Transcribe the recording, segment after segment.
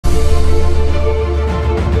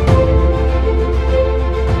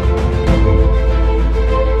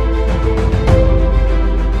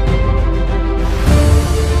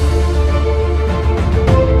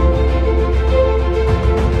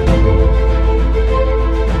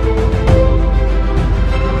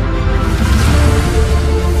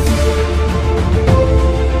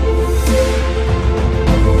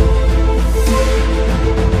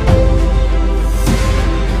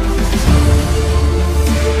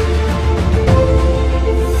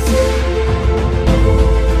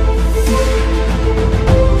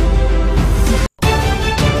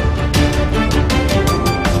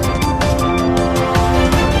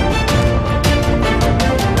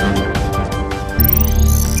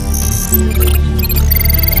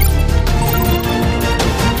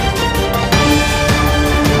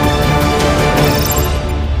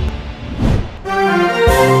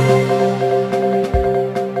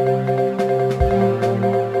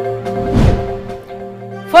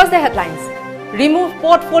the headlines. Remove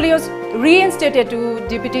portfolios reinstated to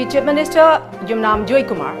Deputy Chief Minister Yumnam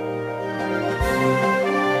Joykumar.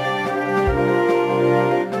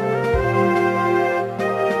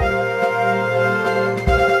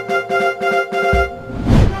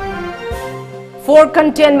 Four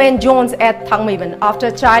containment zones at Thangmaiban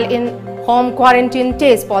after child in home quarantine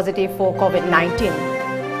tests positive for COVID-19.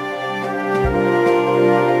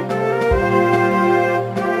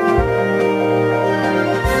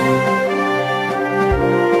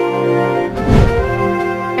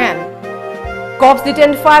 Cops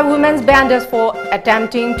detained 5 women's bandits for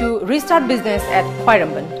attempting to restart business at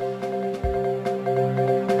HARIPRIYA.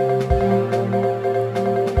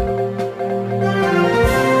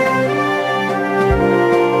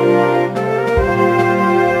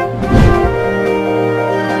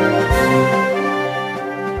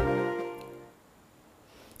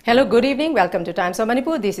 Hello, good evening. Welcome to Times of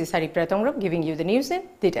Manipur. This is HARIPRIYA TONGBRAM giving you the news in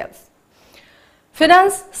details.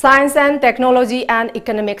 Finance, Science and Technology and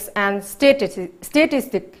Economics and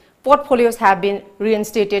Statistic portfolios have been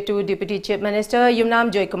reinstated to Deputy Chief Minister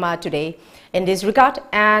Yumnam Joykumar today. In this regard,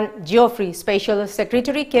 and Geoffrey Special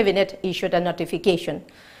Secretary Cabinet issued a notification.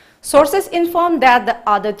 Sources informed that the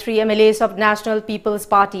other 3 MLAs of National People's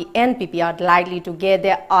Party (NPP) are likely to get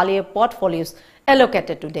their earlier portfolios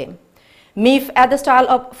allocated to them. MIF, at the style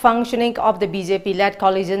of functioning of the BJP-led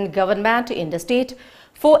coalition government in the state,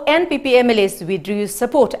 4 NPP MLAs withdrew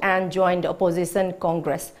support and joined opposition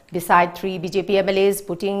Congress, beside 3 BJP MLAs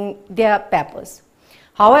putting their papers.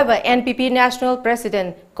 However, NPP National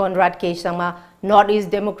President Conrad K. Sharma,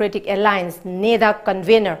 Northeast Democratic Alliance NEDA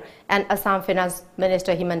convener, and Assam Finance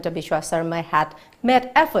Minister Himanta Biswa Sarma had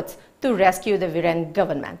made efforts to rescue the Viren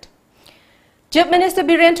government. Chief Minister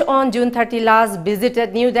Biren on June 30 last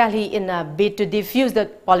visited New Delhi in a bid to defuse the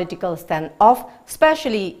political standoff,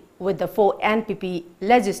 especially with the 4 NPP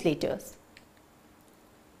legislators.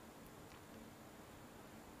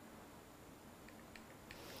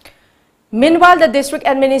 Meanwhile, the district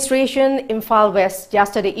administration Imphal West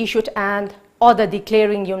yesterday issued an order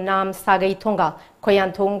declaring Yumnam Sagai Thonga,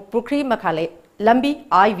 Koyanthong Pukri Makhale Lambi,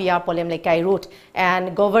 IVR Polemlekai Road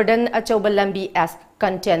and Govardhan Achauba Lambi as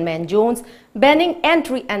containment zones, banning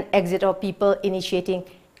entry and exit of people, initiating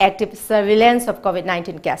active surveillance of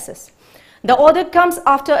COVID-19 cases. The order comes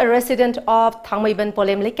after a resident of Thangmaiban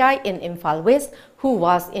Polemlekai in Imphal West, who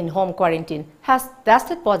was in home quarantine, has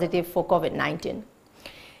tested positive for COVID-19.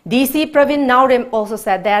 DC Pravin Naurem also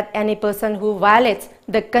said that any person who violates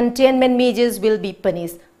the containment measures will be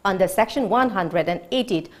punished under Section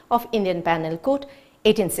 188 of Indian Penal Code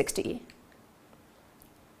 1860.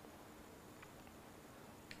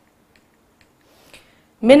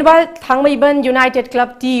 Meanwhile, Thangmaiban United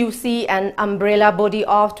Club TUC, an umbrella body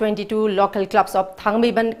of 22 local clubs of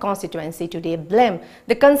Thangmaiban constituency, today blamed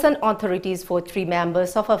the concerned authorities for 3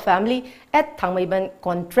 members of a family at Thangmaiban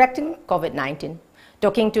contracting COVID-19.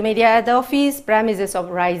 Talking to media at the office premises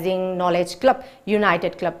of Rising Knowledge Club,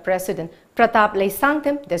 United Club President Pratap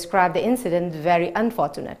Leisangtem described the incident very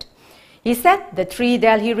unfortunate. He said the 3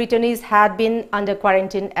 Delhi returnees had been under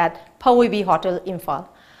quarantine at Pawibi Hotel, Imphal.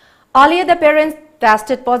 Earlier, the parents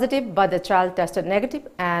tested positive, but the child tested negative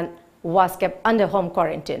and was kept under home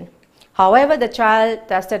quarantine. However, the child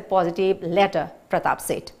tested positive later, Pratap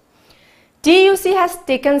said. TUC has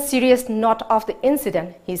taken serious note of the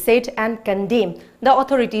incident, he said, and condemned the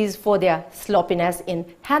authorities for their sloppiness in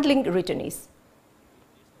handling returnees.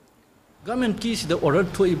 Government keys the order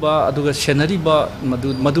to Iba, Aduga Shenari,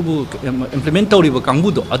 Madubu implement Toriba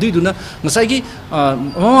Kambudo, Adiduna, Masagi,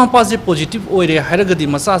 Mama Pass positive or Haragadi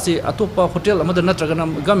Masasi, Atopa Hotel, Amada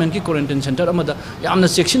Natraganam, Government Quarantine Center, Amada, Yamna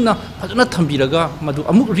section, Padana Tambiraga, Madu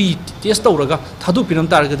Amuri, Tiestauraga, Tadu Pinam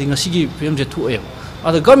targeting a Sigi PMJ 2M.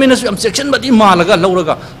 The government section, but in Malaga,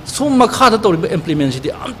 Lauraga, so Makata to implement the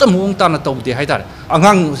Antamung Tana to the Haidar.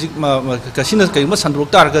 Angang Casinas Sandro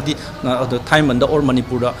Targadi, the time and the or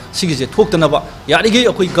Manipura, Sigis Tokanaba, Yarigi,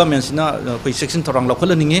 a quick governments in a section to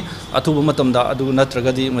Rangakolani, Atumatamda, Adu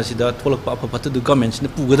Natragadi, Masida, Tolapa, the governments in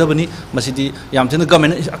the Pugadabani, Masidi, Yamtin, the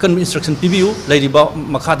government, Academy instruction PBU, Lady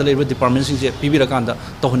Makada Labor Departments in the Pibiraganda,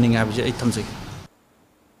 Tohoning Average 8 Tamsi.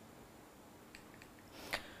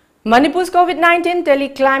 Manipur's COVID-19 tally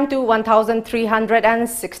climbed to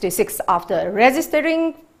 1,366 after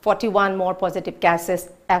registering 41 more positive cases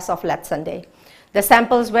as of last Sunday. The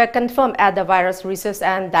samples were confirmed at the Virus Research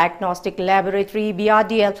and Diagnostic Laboratory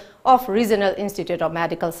 (BRDL) of Regional Institute of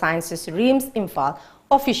Medical Sciences (RIMS) Imphal,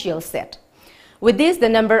 officials said. With this, the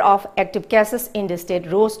number of active cases in the state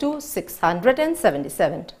rose to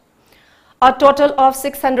 677. A total of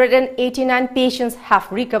 689 patients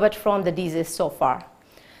have recovered from the disease so far.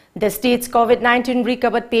 The state's COVID-19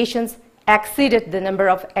 recovered patients exceeded the number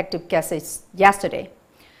of active cases yesterday.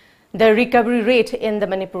 The recovery rate in the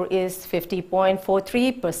Manipur is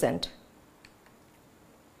 50.43%.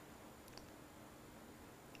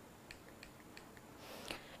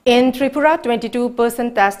 In Tripura,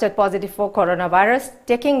 22% tested positive for coronavirus,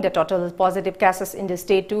 taking the total positive cases in the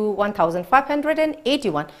state to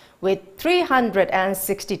 1,581 with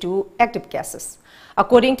 362 active cases.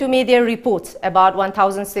 According to media reports, about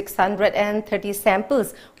 1,630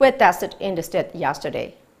 samples were tested in the state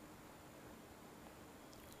yesterday.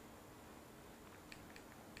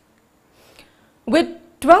 With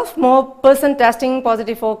 12 more persons testing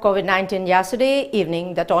positive for COVID-19 yesterday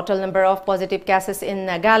evening, the total number of positive cases in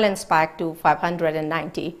Nagaland spiked to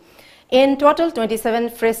 590. In total, 27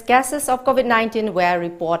 fresh cases of COVID-19 were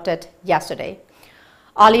reported yesterday.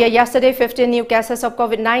 Earlier yesterday, 15 new cases of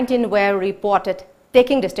COVID-19 were reported,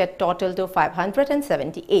 taking the state total to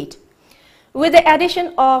 578. With the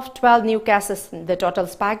addition of 12 new cases, the total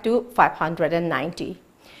spiked to 590.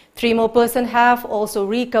 3 more persons have also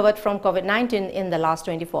recovered from COVID-19 in the last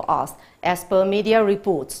 24 hours, as per media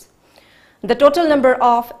reports. The total number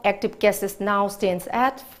of active cases now stands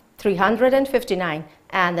at 359,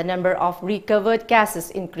 and the number of recovered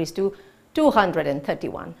cases increased to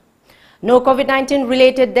 231. No COVID-19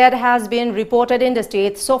 related death has been reported in the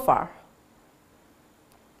state so far.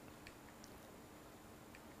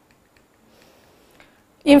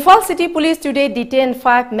 Imphal City Police today detained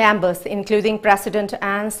 5 members, including President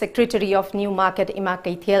and Secretary of New Market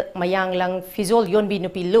Imakaithel Mayanglang Fizol Yonbi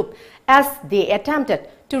Nupi Loop, as they attempted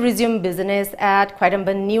to resume business at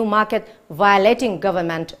Khairamban New Market, violating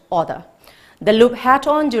government order. The Loop had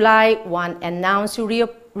on July 1 announced to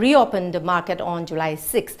reopen the market on July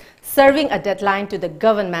 6, serving a deadline to the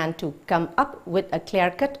government to come up with a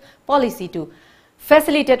clear-cut policy to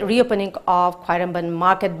facilitate reopening of Khairamban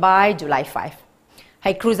market by July 5.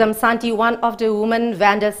 Haikruzam Santi, one of the women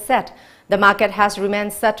vendors, said the market has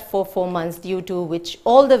remained shut for 4 months, due to which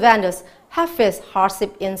all the vendors have faced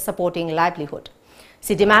hardship in supporting livelihood.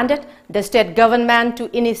 She demanded the state government to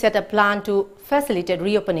initiate a plan to facilitate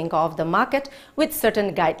reopening of the market with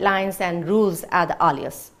certain guidelines and rules at the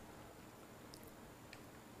earliest.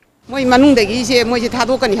 Moi manung degi se moi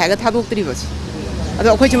thadok kan haga thadok tri bas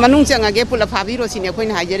ado khoi manung changa ge pula phabi ro sine khoi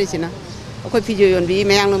na hajere sina khoi phijo yon bi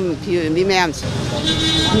mayang nom phijo bi mayam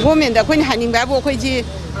gomen da khoi haning ba bo khoi ji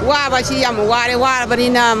wa ba si yam wa re wa ba ni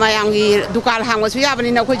na mayang gi dukal hang wa su ya ba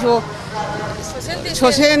ni na khoi jo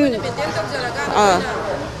chosen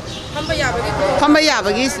thamba ya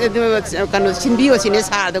ba gi kan sinbi o sine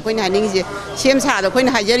sa da khoi na haning je sem sa da khoi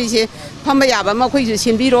na hajere se thamba ya ba ma khoi ju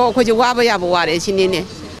sinbi ro khoi jo wa ba ya ba wa re sine ne.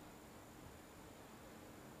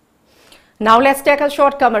 Now let's take a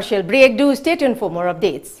short commercial break. Do stay tuned for more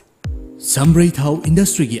updates. Sambrai Thau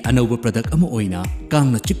Industry gi anova product ama oina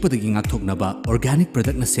kangna chikpadagi ngakthoknaba organic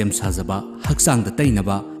product na sem sajaba haksang da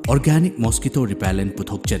tainaba organic mosquito repellent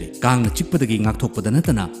puthokjari kangna chikpadagi ngakthokpada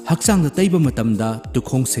natana haksang da taiba matamda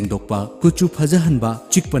tukhong sengdokpa kuchu phajahanba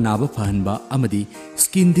chikpanaba fahanba amadi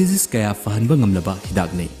skin disease kaya fahanba ngamlaba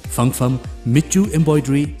hidakne fangfam Michu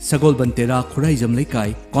Embroidery Sagolbantera Khuraijam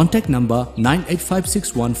Laikai contact number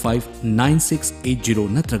 9856159680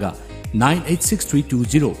 natraga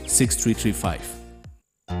 9863206335.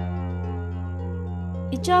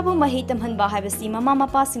 Ichabu mahitam hanba haibasi mama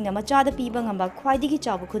mapa singna machada piba ngamba khwaidigi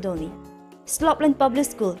chabu khudoni. Slopland Public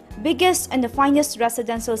School, biggest and the finest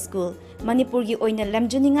residential school, Manipur gi oina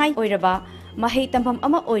lemjuningai oiraba mahitam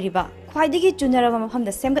ama oiriba khwaidigi junaraba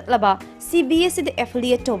mafamda semgatlaba CBSE the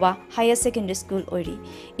affiliate toba higher secondary school oiri.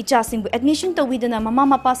 Icha singbu admission tawidana mama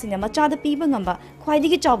mapa singna machada piba ngamba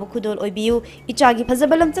khwaidigi chabu khudol oibiu ichagi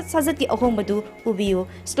phajabalam chat sajati ahombadu ubiu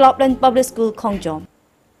Slopland Public School Khongjom.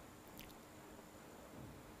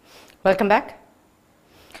 Welcome back.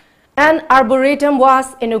 An arboretum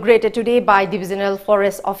was inaugurated today by Divisional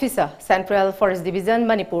Forest Officer, Central Forest Division,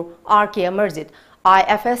 Manipur, R.K. Amarjit,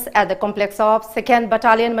 IFS, at the complex of 2nd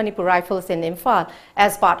Battalion Manipur Rifles in Imphal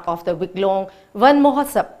as part of the week-long Van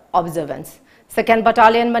Mahotsav observance. 2nd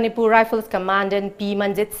Battalion Manipur Rifles Commandant P.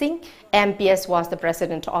 Manjit Singh, MPS, was the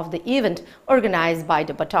president of the event organized by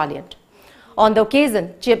the battalion. On the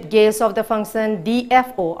occasion, Chief Guest of the function,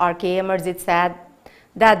 DFO R.K. Amarjit, said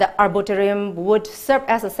that the arboretum would serve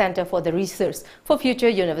as a center for the research for future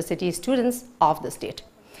university students of the state.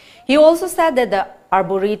 He also said that the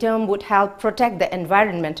arboretum would help protect the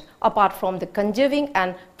environment apart from the conserving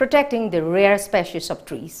and protecting the rare species of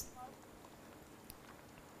trees.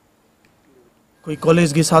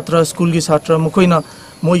 College gi satra, school gi satra,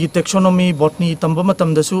 moi taxonomy, botany, tamba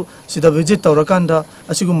matam dasu sida visit taurakanda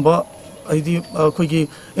asigumba अखोगी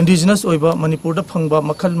indigenous ओइबा Manipur दा फंगबा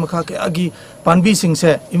मखल मखा के आगी पानबी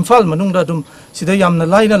सिंगसे इम्फाल मनुंगदा दुम सिदा यामना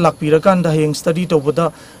लाइना लाकपिरकान दा हेंग study तौबदा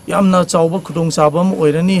यामना चावबा खुदोंग चाबम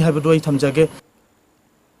ओइरनी हाइबदो I थमजागे.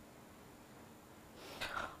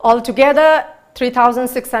 Altogether,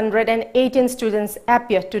 3,618 students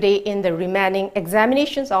appear today in the remaining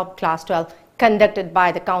examinations of Class 12 conducted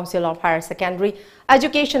by the Council of Higher Secondary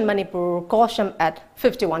Education Manipur Kosham at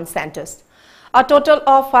 51 centers. A total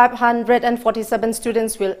of 547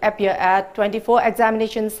 students will appear at 24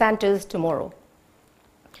 examination centers tomorrow.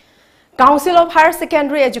 Council of Higher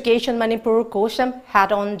Secondary Education Manipur Kosham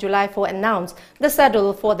had on July 4 announced the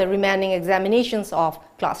schedule for the remaining examinations of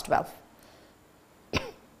Class 12.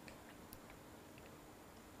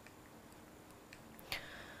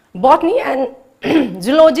 Botany and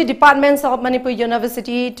Zoology departments of Manipur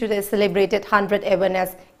University today celebrated 100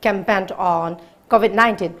 awareness campaign on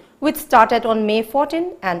COVID-19, which started on May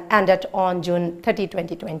 14 and ended on June 30,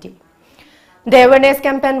 2020. The awareness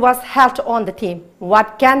campaign was held on the theme,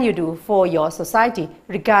 "What can you do for your society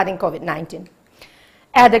regarding COVID-19?"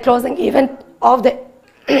 At the closing event of the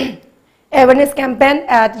awareness campaign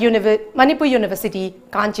at Manipur University,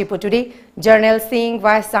 Kanchipur today, Jarnail Singh,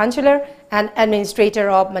 Vice Chancellor and Administrator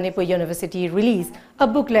of Manipur University, released a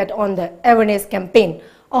booklet on the awareness campaign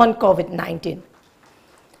on COVID-19.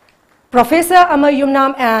 Professor Amar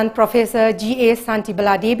Yumnam and Professor G.A.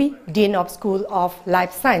 Santibala Devi, Dean of School of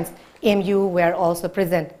Life Science, MU, were also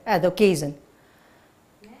present at the occasion.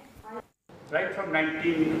 Right from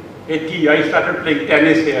 1980, I started playing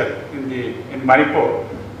tennis here in Manipur.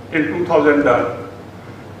 Till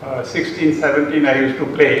 2016, 17, I used to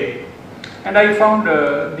play, and I found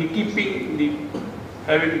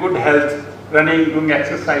having good health, running, doing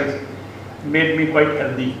exercise, made me quite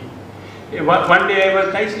healthy. One day I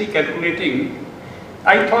was nicely calculating.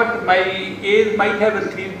 I thought my age might have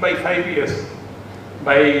increased by 5 years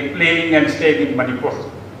by playing and staying in Manipur.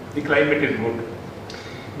 The climate is good,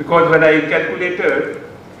 because when I calculated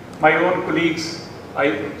my own colleagues,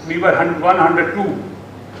 we were 102.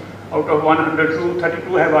 Out of 102,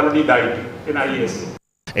 32 have already died in IS.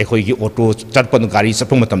 ꯑꯩꯈꯣꯏꯒꯤ auto ꯆꯠꯄ ꯒꯥꯔꯤ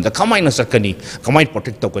ꯆꯠꯄ ꯃꯇꯝꯗ ꯀꯃꯥꯏꯅ ꯆꯠꯀꯅꯤ ꯀꯃꯥꯏꯅ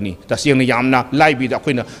protect ꯇꯧꯒꯅꯤ ꯇꯁꯦꯡꯅ ꯌꯥꯝꯅ ꯂꯥꯏꯕꯤꯗ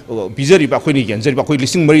ꯑꯩꯈꯣꯏꯅ ꯄꯤꯖꯔꯤꯕ ꯑꯩꯈꯣꯏꯅ ꯌꯦꯟꯖꯔꯤꯕ ꯑꯩꯈꯣꯏ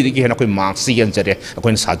 2,000ꯗꯒꯤ ꯍꯦꯟꯅ ꯑꯩꯈꯣꯏ ꯃꯥꯛꯁꯁꯤ ꯌꯦꯟꯖꯔꯦ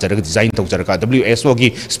ꯑꯩꯈꯣꯏꯅ ꯁꯥꯖꯔꯒ ꯗꯤꯖꯥꯏꯟ ꯇꯧꯖꯔꯒ WHOꯒꯤ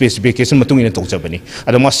ꯁ꯭ꯄꯦꯁꯤꯐꯤꯀꯦꯁꯟ ꯃꯇꯨꯡ ꯏꯟꯅ ꯇꯧꯖꯕꯅꯤ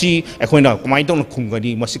ꯑꯗꯣ ꯃꯁꯤ ꯑꯩꯈꯣꯏꯅ ꯀꯃꯥꯏꯅ ꯇꯧꯅ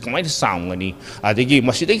ꯈꯨꯝꯒꯅꯤ ꯃꯁꯤ ꯀꯃꯥꯏꯅ ꯆꯥꯝꯒꯅꯤ ꯑꯗꯒꯤ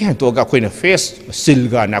ꯃꯁꯤꯗꯒꯤ ꯍꯦꯟꯇꯣꯛꯑꯒ ꯑꯩꯈꯣꯏꯅ ꯐꯦꯁ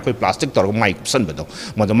ꯁꯤꯜꯒꯅ ꯑꯩꯈꯣꯏ ꯄ꯭ꯂꯥꯁꯇꯤꯛ ꯇꯧꯔꯒ ꯃꯥꯏ ꯀꯨꯞꯁꯟꯕꯗꯣ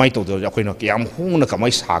ꯃꯗꯨꯃꯥꯏꯅ ꯇꯧꯗꯕꯗ ꯑꯩꯈꯣꯏꯅ ꯀꯌꯥꯝ ꯍꯣꯡꯅ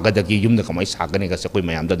ꯀꯃꯥꯏꯅ ꯁꯥꯒꯗꯒꯦ ꯌꯨꯝꯗ ꯀꯃꯥꯏꯅ ꯁꯥꯒꯅꯤꯒꯁꯦ ꯑꯩꯈꯣꯏ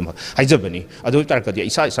ꯃꯌꯥꯝꯗ ꯑꯗꯨꯝ ꯍꯥꯏꯖꯕꯅꯤ ꯑꯗꯨ ꯑꯣꯏꯇꯥꯔꯒꯗꯤ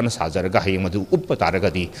ꯏꯁꯥꯅ ꯁꯥꯖꯔꯒ ꯍꯌꯦꯡ ꯃꯗꯨ ꯎꯞꯄ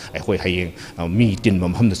ꯇꯥꯔꯒꯗꯤ ꯑꯩꯈꯣꯏ ꯍꯌꯦꯡ mi tin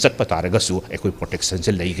mam hamna chatpa taragasu ekoi protection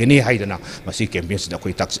se leigani haidana masi campaigns da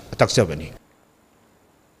koi taksabani.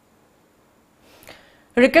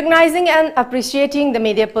 Recognizing and appreciating the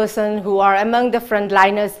media person who are among the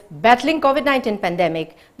frontliners battling COVID-19 pandemic,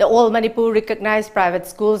 the All Manipur Recognized Private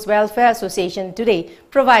Schools Welfare Association today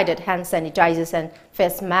provided hand sanitizers and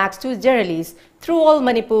face masks to journalists through All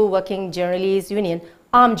Manipur Working Journalists Union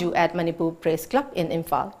AMJU at Manipur Press Club in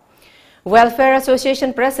Imphal. Welfare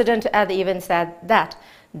Association President at the event said that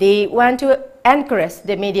they want to encourage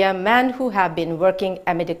the media men who have been working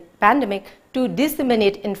amid the pandemic to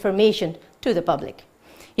disseminate information to the public.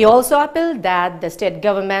 He also appealed that the state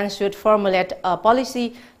government should formulate a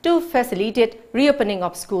policy to facilitate reopening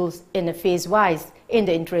of schools in a phase-wise in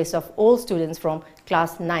the interest of all students from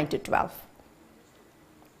class 9 to 12.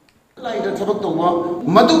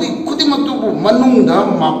 Madudi Kudimaktu Manunda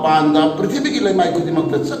Mapanda, Prithibiki Lamai Kudimak,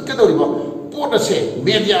 Sakadoriba, Porta say,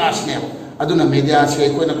 media snap, Aduna media say,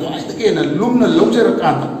 when again a lumna longer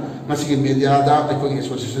canta, Masiki media, the Equity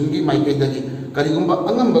Association, my Pedagi, Karigumba,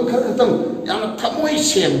 Angamba Kakatam, Yana Tamoi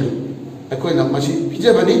Sem, Equina Masi,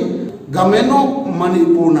 Pijabani, Gameno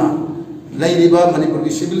Manipuna, Laiba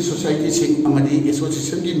Manipuri Civil Society Sing, Amadi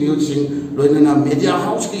Association, Music, Loina Media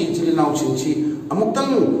House, Chilinau Sinchi,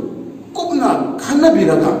 Amutang. Kubna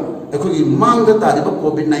Kanabiraga, a could manga about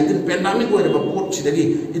COVID-19 pandemic where about port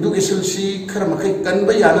chidagi, education si Karamakai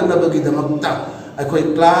Kanbayana Nabagi the Makta, a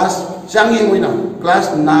could class, Shanging winner,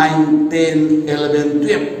 class 9, 10, 11,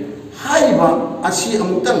 12. Haiba, Ashi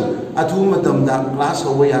Amutang, Atumatam da, class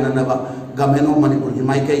away Ananaba, Gameno Manipur,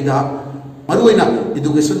 Maikaida, Maruina,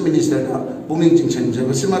 Education Minister, Booming Chinchan,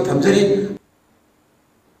 Javasima Tamjari.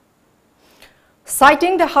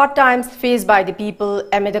 Citing the hard times faced by the people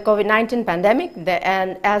amid the COVID-19 pandemic, the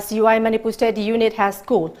NSUI Manipur State Unit has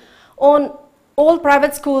called on all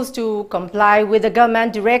private schools to comply with the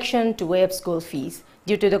government direction to waive school fees.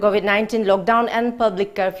 Due to the COVID-19 lockdown and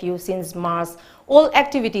public curfew since March, all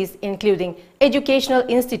activities including educational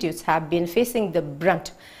institutes have been facing the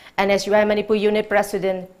brunt NSUI Manipur Unit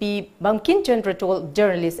President P. Bamkin Chandra told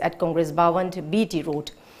journalists at Congress Bhavan to BT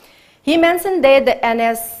Road. He mentioned that the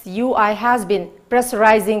NSUI has been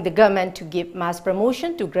pressurizing the government to give mass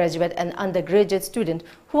promotion to graduate and undergraduate students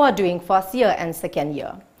who are doing first year and second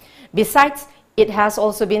year. Besides, it has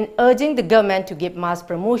also been urging the government to give mass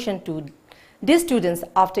promotion to these students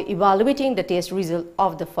after evaluating the test result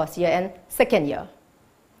of the first year and second year.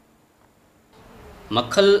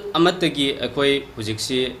 Makhal amatagi akoi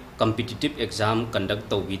hujiksi competitive exam conduct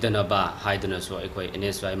tawbidana ba haidana so akoi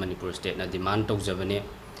NSUI Manipur State na demand tawjabane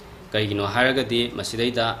kaigino haragadi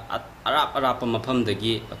masidaida arap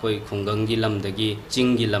mafamdagi akoi khungangi lamdagi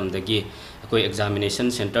chingi lamdagi akoi examination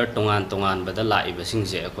center tongan bada laiba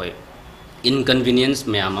singje akoi inconvenience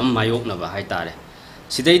mayam mayokna ba haitare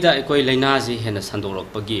sidaida akoi lainaji hena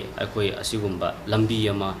sandorokpagi akoi asigumba lambi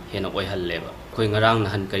ama hena oihalleba akoi ngarang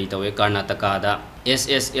nahan kari tawe Karnataka da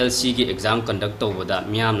SSLC gi exam conduct tawbada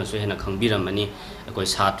miyamna so hena khangbiramani akoi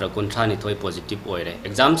satra kontrani thoi positive oire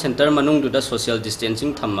exam center manung du da social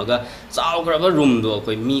distancing thamaga chawgraba room do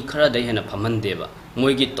akoi mi khara dai hena phamandeba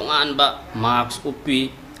moi gi tongan ba marks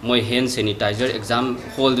upi moi hand sanitizer exam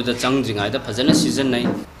hall du da changjingai da phajana season nai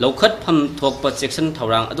lokhat pham thokpa section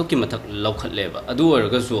thorang adu ki mathak lokhat leba adu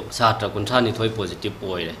orga su satra kontrani thoi positive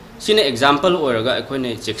oire sine example orga akoi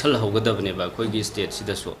ne chekhal hogadabne ba akoi gi state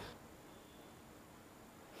sida so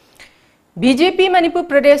BJP Manipur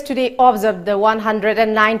Pradesh today observed the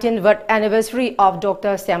 119th birth anniversary of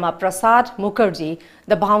Dr. Syama Prasad Mukherjee,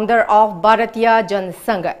 the founder of Bharatiya Jan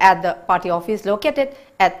Sangh, at the party office located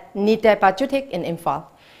at Nitai Pachuthek in Imphal.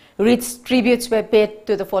 Rich tributes were paid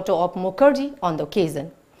to the photo of Mukherjee on the occasion.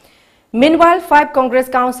 Meanwhile, 5 Congress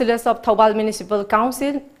councillors of Thoubal Municipal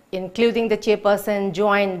Council, including the chairperson,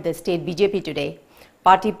 joined the state BJP today.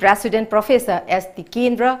 Party President Professor S.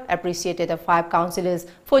 Tikendra appreciated the 5 councillors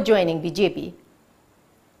for joining BJP.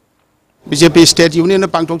 BJP State Union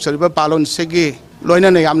Pangtok Sariba Palon Segi, Loina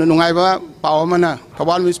Yamna Nungaiba, Pawamana,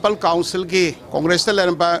 Thoubal Municipal Council Gi, Congress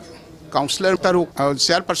Lerba, Councillor Taruk,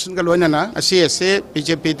 Chairperson Galoina, CSA,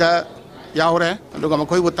 BJP da Yaure,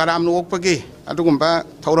 Lugamakoi Taram Nukpagi, Adugumba,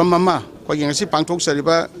 Tauram Mama, Quagasi Pangtok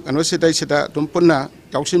Sariba, and Osita Sita, Dumpuna,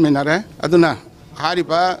 Yaushin Minare, Aduna.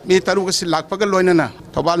 Haripa mi tarugasi lakpaga loinana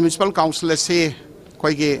Thoubal Municipal Council se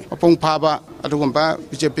koigi opong phaba adugumba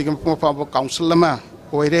BJP ki opong phaba council lama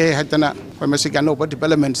oire hatana pharmacy gano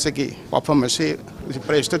development segi performance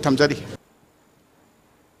pressed thamjari.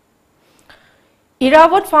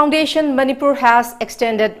 Irawat Foundation Manipur has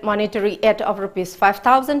extended monetary aid of Rs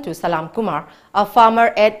 5,000 to Salam Kumar, a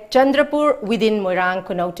farmer at Chandrapur within Moirang,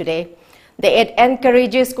 Kuno today. The aid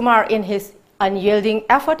encourages Kumar in his unyielding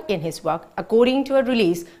effort in his work, according to a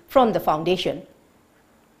release from the foundation.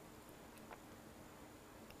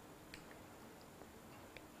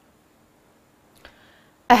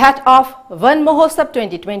 Ahead of Van Mahotsav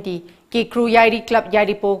 2020, K-Crew Yairi Club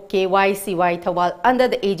Yairipo KYCY Thoubal, under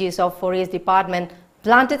the aegis of Forest Department,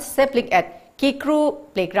 planted sapling at K-Crew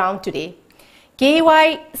Playground today.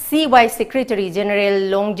 KYCY Secretary General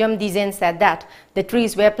Longjam Dizen said that the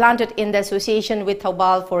trees were planted in the association with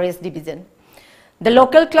Thoubal Forest Division. The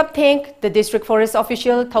local club thanked the district forest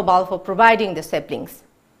official Thoubal for providing the saplings.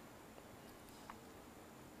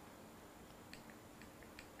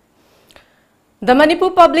 The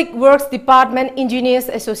Manipur Public Works Department Engineers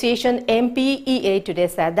Association MPEA today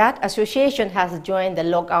said that association has joined the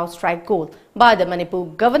lockout strike call by the Manipur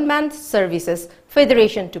Government Services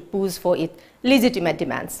Federation to push for its legitimate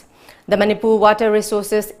demands. The Manipur Water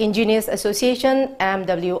Resources Engineers Association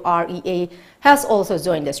MWREA has also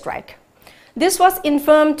joined the strike. This was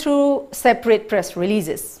informed through separate press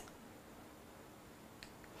releases.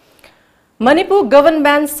 Manipur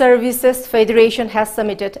Government Services Federation has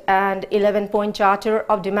submitted an 11-point charter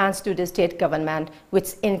of demands to the state government,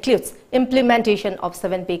 which includes implementation of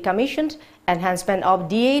 7-pay commissions, enhancement of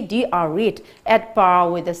DA-DR rate at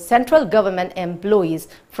par with the central government employees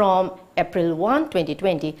from April 1,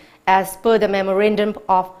 2020, as per the Memorandum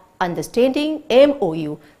of Understanding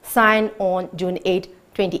MOU signed on June 8,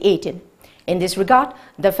 2018. In this regard,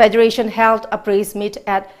 the Federation held a press meet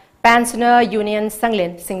at Pensioner Union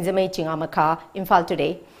Sanglin, Singzamei Chingamaka, Imphal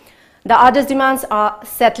today. The other demands are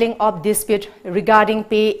settling of dispute regarding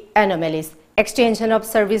pay anomalies, extension of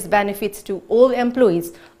service benefits to all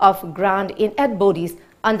employees of grant in aid bodies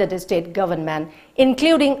under the state government,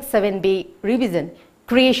 including 7B revision,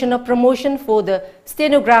 creation of promotion for the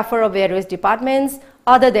stenographer of various departments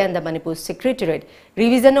other than the Manipur Secretariat,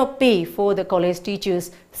 revision of pay for the college teachers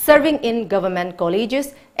serving in government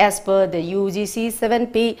colleges as per the UGC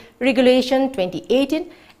 7-pay Regulation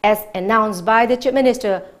 2018 as announced by the Chief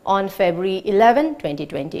Minister on February 11,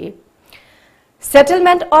 2020.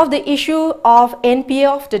 Settlement of the issue of NPA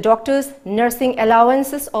of the doctors' nursing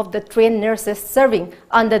allowances of the trained nurses serving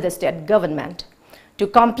under the state government. To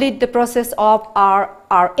complete the process of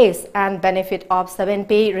RRS and benefit of 7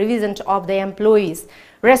 pay revision of the employees,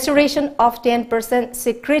 restoration of 10%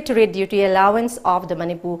 secretariat duty allowance of the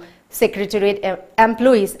Manipur secretariat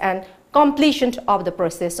employees and completion of the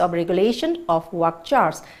process of regulation of work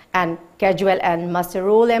charge and casual and master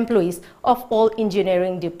role employees of all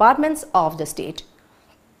engineering departments of the state.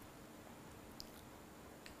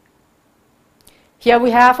 Here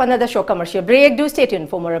we have another short commercial break. Do stay tuned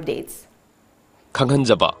for more updates.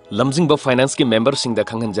 Khanghanjaba Lamjingba Finance ki member sing da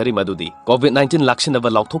khanghanjari madudi COVID-19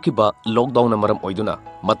 laksinaba lauthokiba lockdown na maram oiduna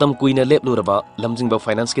matam kuina lepluraba Lamjingba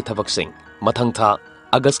Finance ki thabak sing mathang tha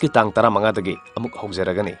August ki tang 15 dagi amuk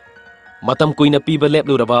hogjaragani matam kuina piba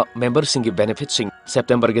lepluraba member sing ki benefit sing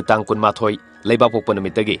September ki tang 12 leibak pokpa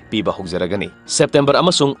numit dagi piba hogjaragani September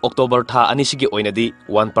amasung October tha anisigi oinadi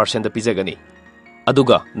 1% da pijagani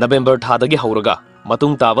aduga November tha dagi hauraga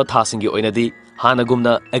matung taba tha singi oinadi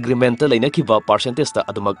Hanagumna agreement laina kiba percentage ta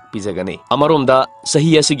adumak pijagani amaromda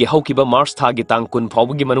sahi asigi haukiba March tha gi tang kun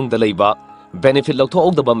phawgi manung da leiba benefit lautho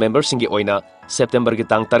ogdaba member singi oina September gi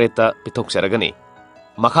tang 3 ta pithok saragani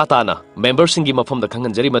makhatana member singi mafam da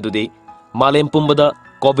khanganjari madudi malem pumbada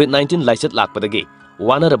COVID-19 laichat lakpadagi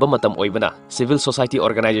wanaraba matam oibana civil society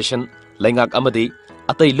organization lengak amadi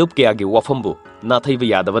atai lup ke agi wafambu na thaiba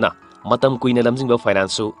yadabana matam kuina lamjingba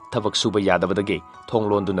finance su thabak suba yadabadagi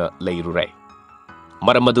thonglonduna leirurai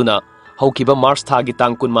Maramaduna, Hokiba March Tagi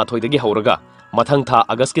Tankun Mathoidagi Hauraga, Mathang Tha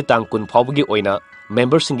Agaski Tankun Pawgi Oina,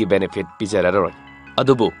 members singi benefit Pizararoi.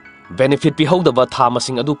 Adubu, benefit Pihodaba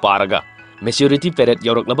Thamasing Adu Paraga, maturity period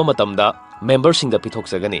Yorok Labamatamda, members sing the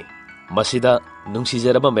Pitoxagani. Masida,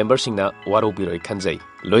 Nungsizeraba members sing na Warubiroi Kanzai.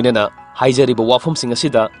 Loinana, Haizariba Wafum sing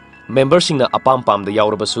Asida, members sing na Apampam the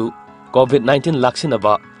Yaurabasu, COVID-19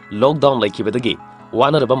 Laksinaba, lockdown like Kibadagi,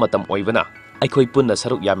 Wanaraba Matam Oivana. Aikoi punna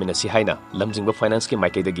saruk yamina si haina Lamjingba Finance ki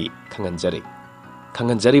maikaidagi Khanganjari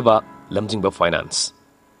ba Lamjingba Finance.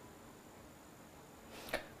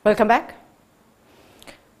 Welcome back.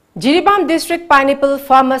 Jiribam district pineapple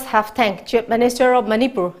farmers have thanked Chief Minister of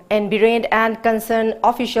Manipur N. Biren and concerned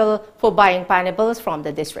official for buying pineapples from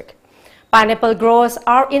the district. Pineapple growers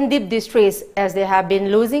are in deep distress as they have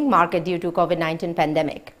been losing market due to COVID-19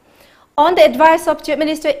 pandemic. On the advice of Chief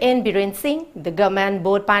Minister N. Biren Singh, the government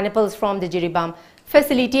bought pineapples from the Jiribam,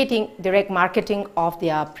 facilitating direct marketing of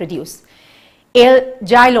their produce. El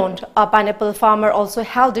Jailond, a pineapple farmer, also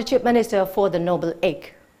held the Chief Minister for the noble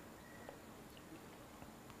egg.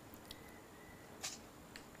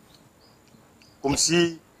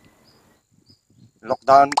 Kumsi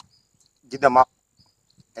lockdown gidamak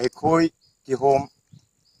ekoi ki home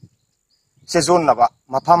season naba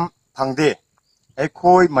mapam phangde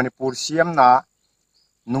ekoi Manipur siam na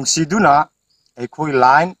nungsiduna ekoi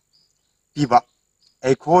line piba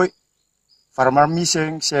ekoi farmer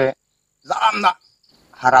miseng se lamna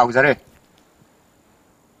haraujare.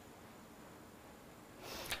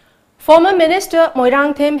 Former Minister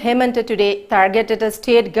Moirangthem Hemanta today targeted the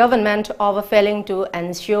state government over failing to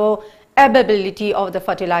ensure availability of the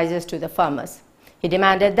fertilizers to the farmers. He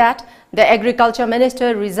demanded that the Agriculture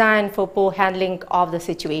Minister resign for poor handling of the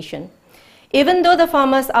situation. Even though the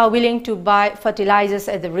farmers are willing to buy fertilizers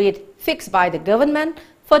at the rate fixed by the government,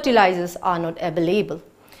 fertilizers are not available.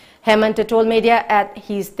 Hemanta told media at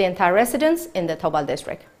his Tentha residence in the Thobal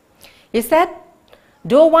district. He said,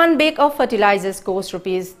 though one bag of fertilizers costs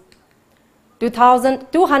Rs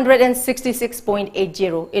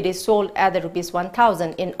 2,266.80, it is sold at the Rs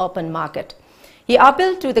 1,000 in open market. He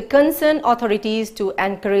appealed to the concerned authorities to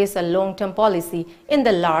encourage a long-term policy in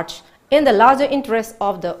the larger interest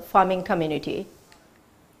of the farming community.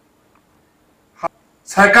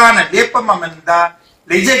 Sarkar lepa mamanda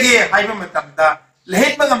lejage haiba matamda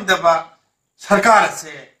lehenba ngamdaba sarkar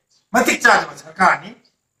se matik chadaba sarkar ni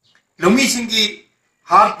lumi singi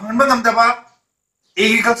har phangba ngamdaba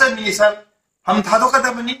agriculture minister ham thadok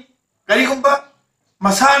kadabani karigumba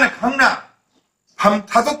masana khangna ham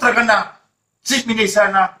thadok tragana chief minister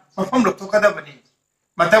na mafam lok kadabani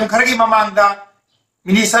matam khargi mamangda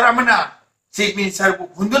minister amana chief minister bu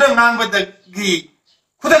hunduna ngangbadagi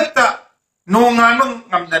khudakta nonganong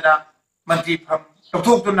ngamdana mantri pham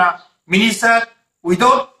lok minister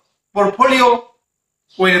without portfolio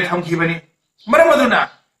oina thamkhibani maramaduna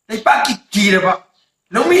leipaki kiraba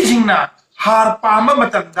lumi singna har pama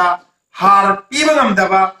matamda har piba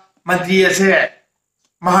ngamdaba mantri ase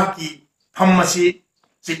mahaki phammasi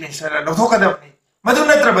chief minister lothokadabni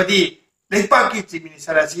maduna trabadi leipaki chief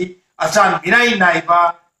minister asi achan binai naiba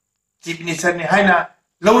chief minister ni haina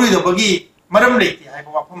lawri dobagi maram leiti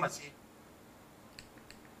haiba wafam asi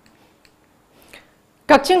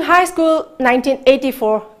Kakching High School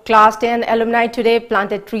 1984 Class 10 alumni today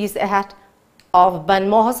planted trees ahead of Ban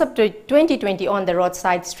Mahotsav 2020 on the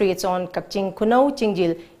roadside streets on Kakching Kunau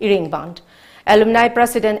Chingjil Iringband. Alumni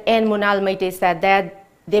President N. Munal Maite said that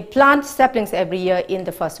they plant saplings every year in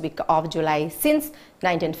the first week of July since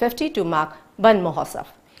 1950 to mark Ban Mahotsav.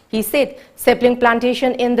 He said sapling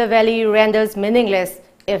plantation in the valley renders meaningless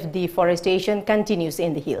if deforestation continues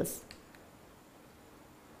in the hills.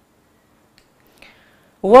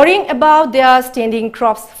 Worrying about their standing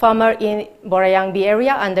crops, farmers in Borayangbi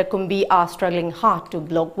area under Kumbi are struggling hard to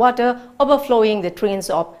block water overflowing the drains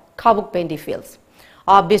of Kabuk Pendi fields.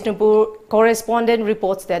 Our Bishnupur correspondent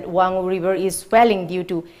reports that Wangu River is swelling due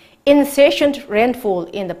to incessant rainfall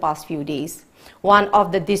in the past few days. One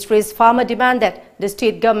of the distressed farmers demanded the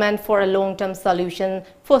state government for a long-term solution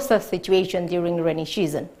for such situation during rainy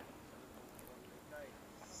season.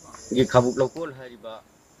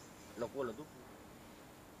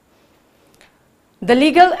 The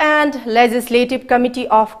Legal and Legislative Committee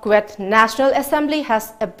of Kuwait National Assembly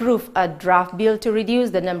has approved a draft bill to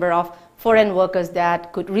reduce the number of foreign workers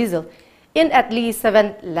that could result in at least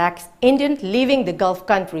 7 lakhs Indians leaving the Gulf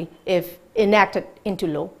country if enacted into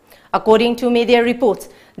law. According to media reports,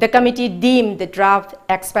 the committee deemed the draft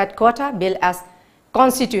expat quota bill as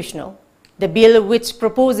constitutional. The bill, which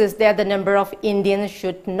proposes that the number of Indians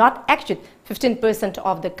should not exceed 15%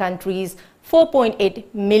 of the country's 4.8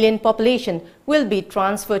 million population, will be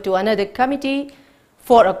transferred to another committee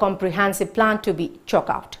for a comprehensive plan to be chalked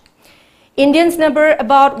out. Indians number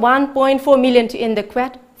about 1.4 million in the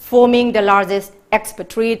Kuwait, forming the largest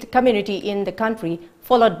expatriate community in the country,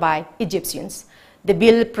 followed by Egyptians. The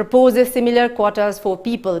bill proposes similar quotas for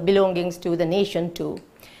people belonging to the nation too.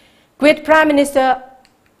 Kuwait Prime Minister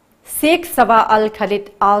Sheikh Sabah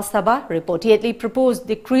Al-Khalid Al-Sabah reportedly proposed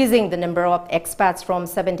decreasing the number of expats from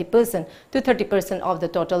 70% to 30% of the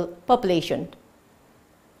total population.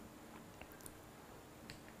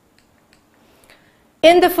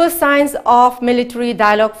 In the first signs of military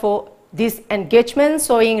dialogue for this engagement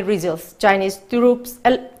showing results, Chinese troops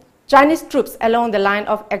along the line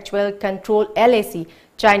of actual control LAC,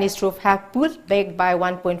 Chinese troops have pulled back by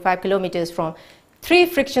 1.5 kilometers from 3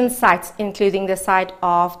 friction sites, including the site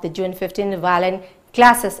of the June 15 violent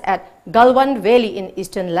clashes at Galwan Valley in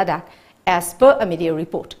eastern Ladakh, as per a media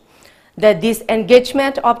report. The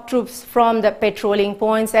disengagement of troops from the patrolling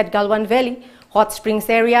points at Galwan Valley, Hot Springs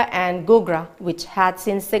area and Gogra, which had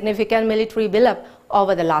seen significant military build-up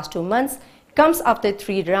over the last 2 months, comes after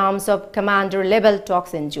 3 rounds of commander-level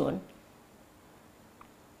talks in June.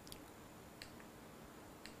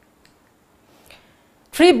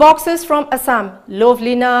 Three boxers from Assam,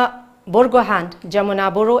 Lovlina Borgohain,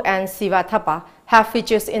 Jamuna Boro and Siva Thapa, have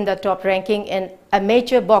features in the top ranking in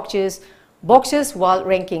amateur boxers world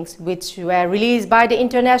rankings, which were released by the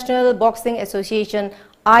International Boxing Association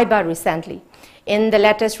IBA recently. In the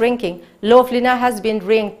latest ranking, Lovlina has been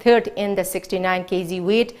ranked 3rd in the 69 kg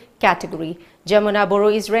weight category. Jamuna Boro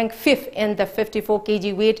is ranked 5th in the 54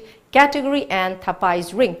 kg weight category and Thapa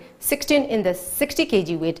is ranked 16th in the 60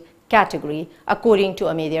 kg weight category, according to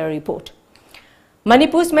a media report.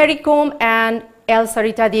 Manipur's Mary Kom and El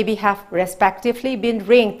Sarita Devi have respectively been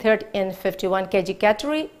ranked 3rd in 51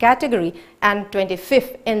 kg category and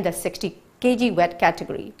 25th in the 60 kg weight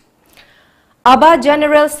category. ABBA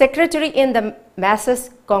General Secretary in the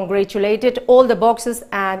masses congratulated all the boxers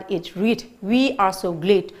and it read, "We are so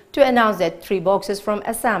glad to announce that 3 boxers from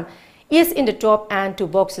Assam is in the top and 2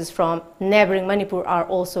 boxers from neighboring Manipur are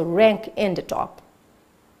also ranked in the top."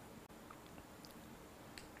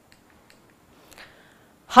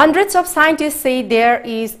 Hundreds of scientists say there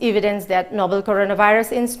is evidence that novel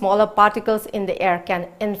coronavirus in smaller particles in the air can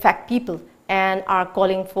infect people and are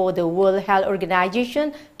calling for the World Health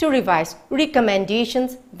Organization to revise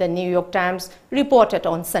recommendations, the New York Times reported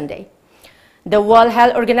on Sunday. The World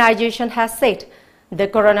Health Organization has said the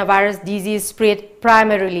coronavirus disease spread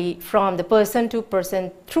primarily from the person to person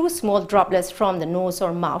through small droplets from the nose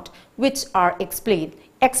or mouth, which are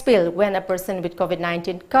expelled when a person with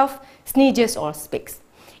COVID-19 coughs, sneezes or speaks.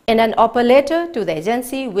 In an open letter to the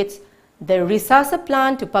agency, which the researcher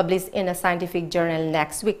planned to publish in a scientific journal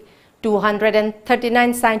next week,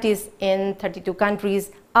 239 scientists in 32 countries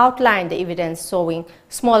outlined the evidence showing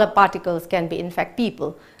smaller particles can infect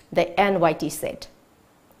people, the NYT said.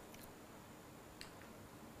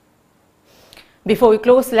 Before we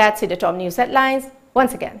close, let's see the top news headlines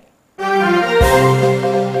once again.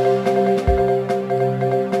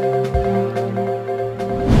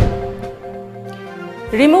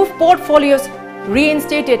 Remove portfolios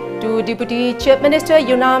reinstated to Deputy Chief Minister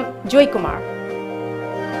Yunam Joy Kumar.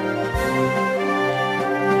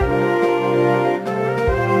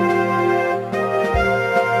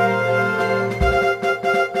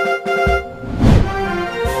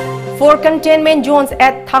 4 containment zones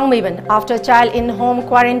at TONGBRAM after child in home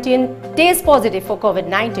quarantine tests positive for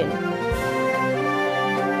COVID-19.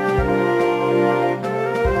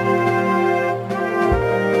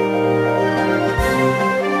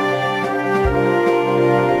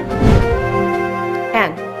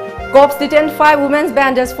 And cops detained 5 women's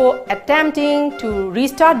vendors for attempting to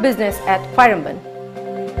restart business at HARIPRIYA.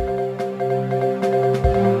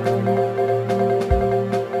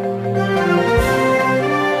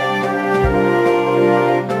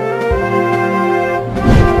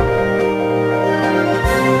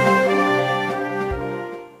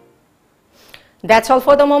 That's all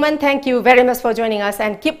for the moment. Thank you very much for joining us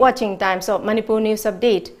and keep watching Times of Manipur News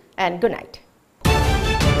Update and good night.